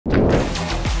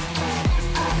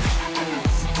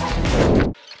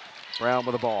Brown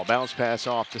with the ball. Bounce pass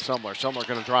off to Sumler. Sumler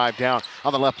going to drive down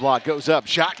on the left block. Goes up.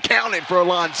 Shot counted for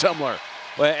Alon Sumler.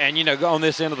 Well, and you know, on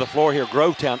this end of the floor here,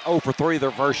 Grovetown 0 for 3 their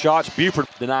first shots. Buford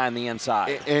denying the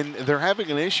inside. And they're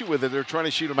having an issue with it. They're trying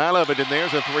to shoot them out of it, and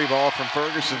there's a 3 ball from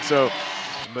Ferguson. So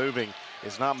moving.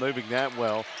 Is not moving that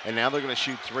well. And now they're going to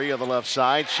shoot 3 on the left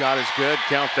side. Shot is good.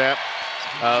 Count that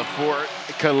for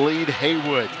Khalid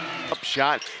Haywood. Up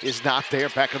shot is not there.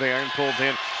 Back of the iron pulled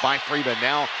in by Freeman.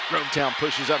 Now Grovetown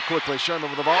pushes up quickly.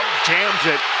 Sherman with the ball. Jams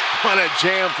it. What a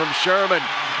jam from Sherman.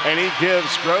 And he gives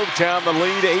Grovetown the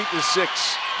lead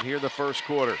 8-6. Here the first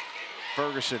quarter.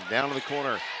 Ferguson down to the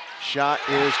corner. Shot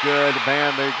is good.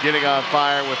 Man, they're getting on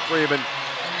fire with Freeman.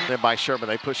 Then by Sherman,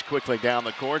 they push quickly down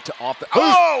the court to off the.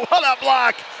 Oh, what a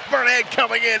block! Burnett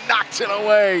coming in, knocks it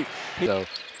away. So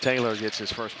Taylor gets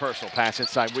his first personal pass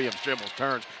inside. Williams dribbles,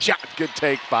 turns, shot, good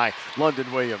take by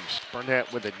London Williams.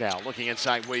 Burnett with it now, looking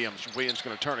inside Williams. Williams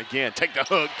going to turn again, take the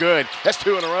hook, good. That's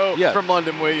 2 in a row from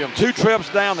London Williams. 2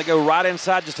 trips down, they go right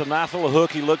inside, just a nice little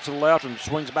hook. He looks to the left and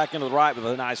swings back into the right with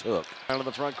a nice hook. Out of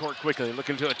the front court quickly,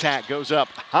 looking to attack, goes up.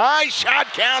 High shot,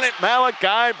 count it,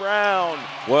 Malachi Brown.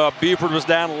 Well, Buford was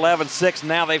down 11-6.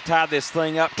 Now they've tied this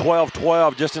thing up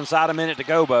 12-12, just inside a minute to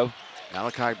go, Bo.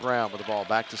 Malachi Brown with the ball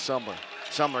back to Sumler.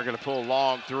 Sumler going to pull a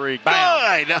long 3.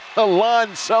 Bang! Good!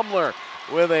 Alon Sumler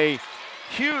with a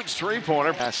huge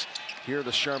 3-pointer. Pass here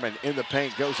to Sherman in the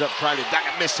paint. Goes up, trying to dunk.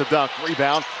 Missed the dunk.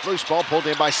 Rebound. Loose ball pulled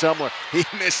in by Sumler. He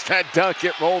missed that dunk.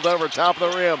 It rolled over top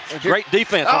of the rim. Great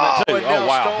defense on that, too. Oh,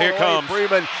 wow. Here comes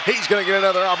Freeman. He's going to get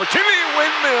another opportunity.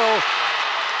 Windmill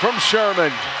from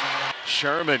Sherman.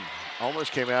 Sherman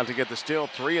almost came out to get the steal.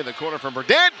 3 in the corner from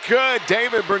Burnett. Good.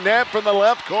 David Burnett from the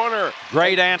left corner.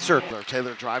 Great answer.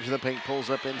 Taylor drives to the paint, pulls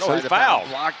up inside the foul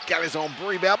block. Got his own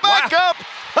rebound. Back up.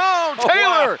 Oh,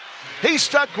 Taylor. He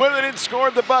stuck with it and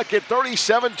scored the bucket.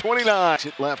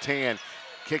 37-29. Left hand.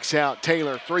 Kicks out.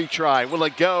 Taylor, 3 try. Will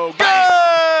it go?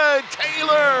 Good.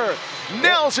 Taylor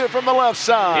nails it from the left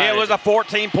side. It was a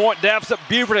 14-point deficit.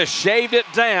 Buford has shaved it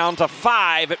down to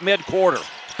 5 at mid-quarter.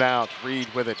 Fouled. Reed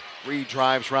with it. Reed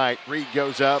drives right. Reed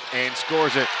goes up and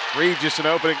scores it. Reed just an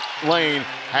opening lane.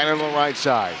 Had it on the right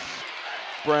side.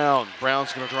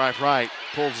 Brown's going to drive right.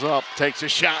 Pulls up. Takes a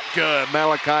shot. Good.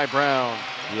 Malachi Brown.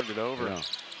 It over. Yeah.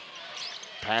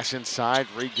 Pass inside.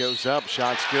 Reed goes up.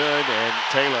 Shot's good. And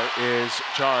Taylor is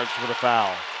charged with a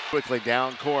foul. Quickly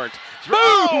down court.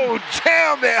 Oh,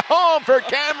 jammed it home for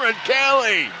Cameron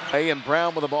Kelly. And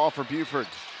Brown with the ball for Buford.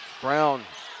 Brown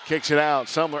kicks it out.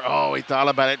 Sumler, oh, he thought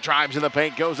about it. Drives in the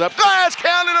paint, goes up. Glass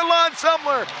counted Alon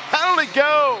Sumler. How did it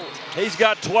go? He's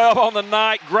got 12 on the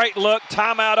night. Great look.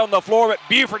 Timeout on the floor, but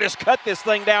Buford has cut this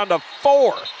thing down to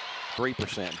 4.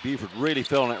 3%. Buford really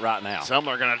feeling it right now.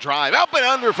 Sumler going to drive. Up and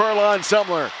under for Alon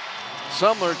Sumler.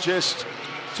 Sumler just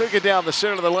took it down the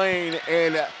center of the lane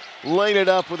and laid it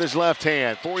up with his left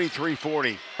hand.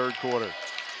 43-40. Third quarter.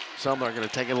 Sumler going to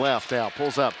take it left now.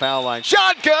 Pulls up, foul line.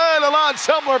 Shot good! Alon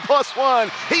Sumler +1.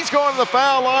 He's going to the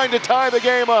foul line to tie the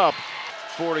game up.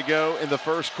 4 to go in the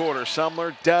first quarter.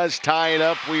 Sumler does tie it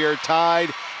up. We are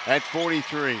tied at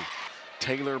 43.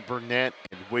 Taylor, Burnett,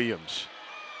 and Williams.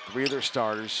 3 of their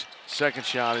starters. Second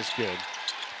shot is good.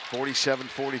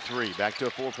 47-43. Back to a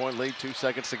 4-point lead. 2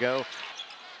 seconds to go.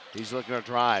 He's looking to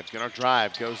drive,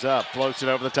 goes up, floats it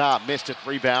over the top, missed it,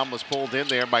 rebound was pulled in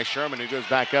there by Sherman, who goes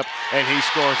back up, and he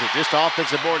scores it. Just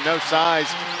offensive board, no size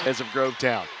as of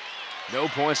Grovetown. No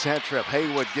points that trip.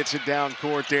 Haywood gets it down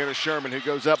court there to Sherman, who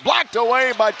goes up, blocked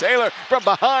away by Taylor from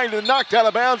behind and knocked out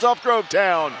of bounds off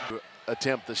Grovetown.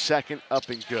 Attempt the second, up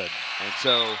and good. And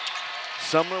so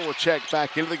Sumler will check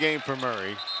back into the game for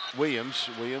Murray. Williams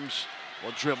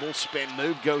will dribble, spin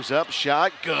move, goes up,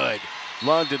 shot, good.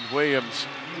 London Williams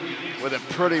with a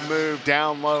pretty move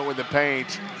down low in the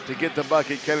paint to get the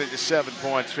bucket, cut it to 7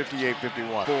 points,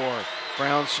 58-51. 4.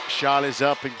 Brown's shot is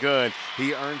up and good.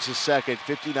 He earns his second,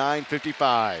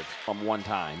 59-55. From one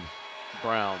time.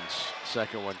 Brown's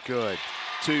second one, good.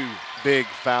 2 big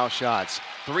foul shots.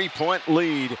 3-point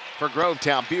lead for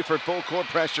Grovetown. Buford full court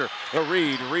pressure.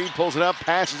 Reed pulls it up,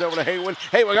 passes over to Haywood.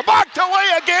 Haywood got blocked away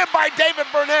again by David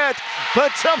Burnett,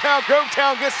 but somehow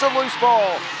Grovetown gets the loose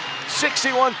ball.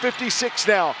 61-56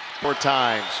 now. 4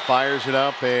 times, fires it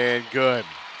up and good.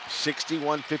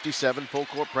 61-57, full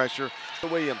court pressure to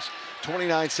Williams.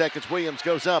 29 seconds, Williams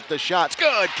goes up, the shot's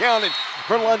good, counted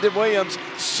for London Williams.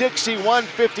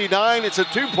 61-59, it's a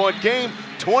 2-point game,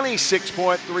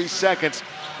 26.3 seconds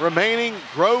remaining.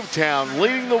 Grovetown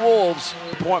leading the Wolves.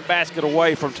 Point basket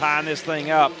away from tying this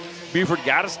thing up. Buford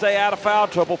got to stay out of foul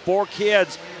trouble. 4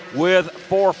 kids with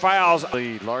 4 fouls.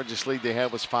 The largest lead they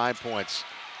had was 5 points.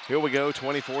 Here we go,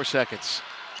 24 seconds.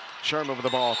 Sherman with the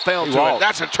ball, fell He to walked. it.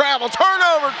 That's a travel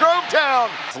turnover, Grovetown.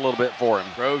 It's a little bit for him.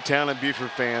 Grovetown and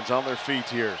Buford fans on their feet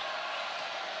here.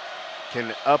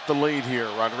 Can up the lead here.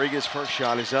 Rodriguez' first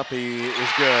shot is up. He is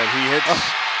good. He hits,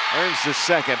 earns the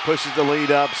second, pushes the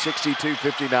lead up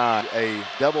 62-59. A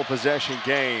double possession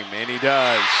game, and he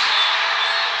does.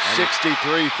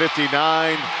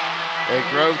 63-59. And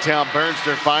Grovetown burns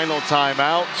their final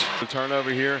timeout. The turnover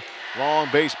here. Long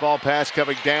baseball pass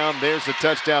coming down. There's the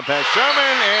touchdown pass.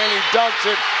 Sherman, and he dunks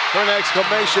it for an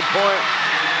exclamation point.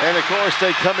 And of course,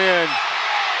 they come in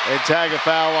and tag a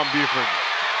foul on Buford.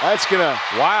 That's gonna.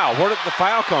 Wow, where did the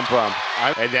foul come from?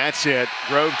 And that's it.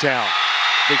 Grovetown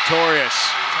victorious.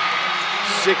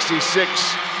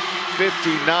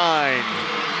 66-59.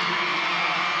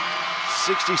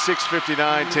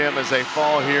 66-59, Tim, as they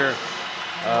fall here.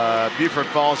 Buford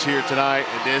falls here tonight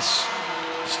in this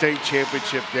state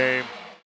championship game.